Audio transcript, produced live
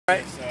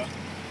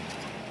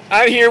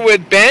I'm here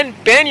with Ben.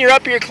 Ben, you're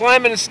up here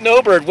climbing a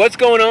Snowbird. What's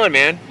going on,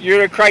 man?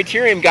 You're a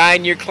criterium guy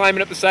and you're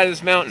climbing up the side of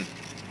this mountain.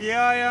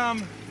 Yeah,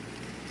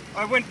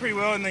 I went pretty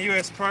well in the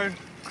US Pro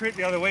crit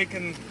the other week,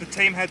 and the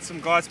team had some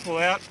guys pull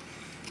out,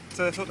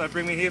 so they thought they'd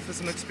bring me here for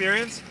some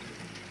experience.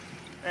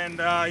 And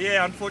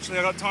yeah, unfortunately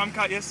I got time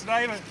cut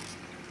yesterday, but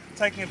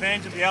taking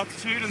advantage of the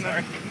altitude and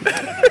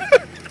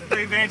the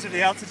advantage of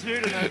the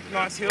altitude and the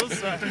nice hills.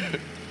 So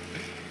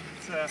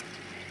it's a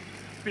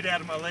bit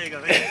out of my league,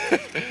 I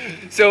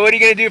think. So what are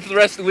you going to do for the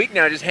rest of the week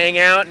now? Just hang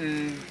out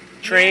and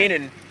train?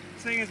 And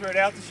seeing as we're at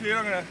altitude,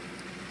 I'm going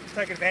to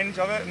take advantage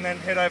of it and then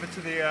head over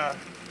to the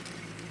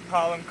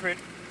Harlem crit,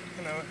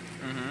 in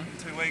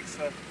 2 weeks.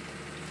 So.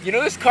 You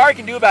know, this car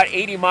can do about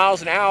 80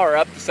 miles an hour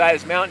up the side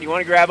of this mountain. You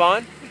want to grab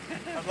on?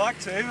 I'd like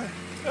to,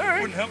 but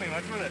it wouldn't help me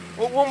much, would it?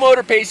 We'll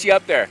motor pace you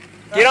up there.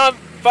 Get on,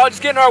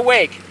 just get in our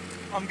wake.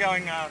 I'm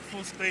going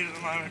full speed at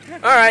the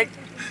moment. All right.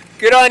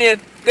 Good on you.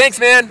 Thanks,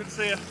 man. Good to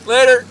see you.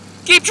 Later.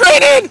 Keep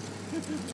training!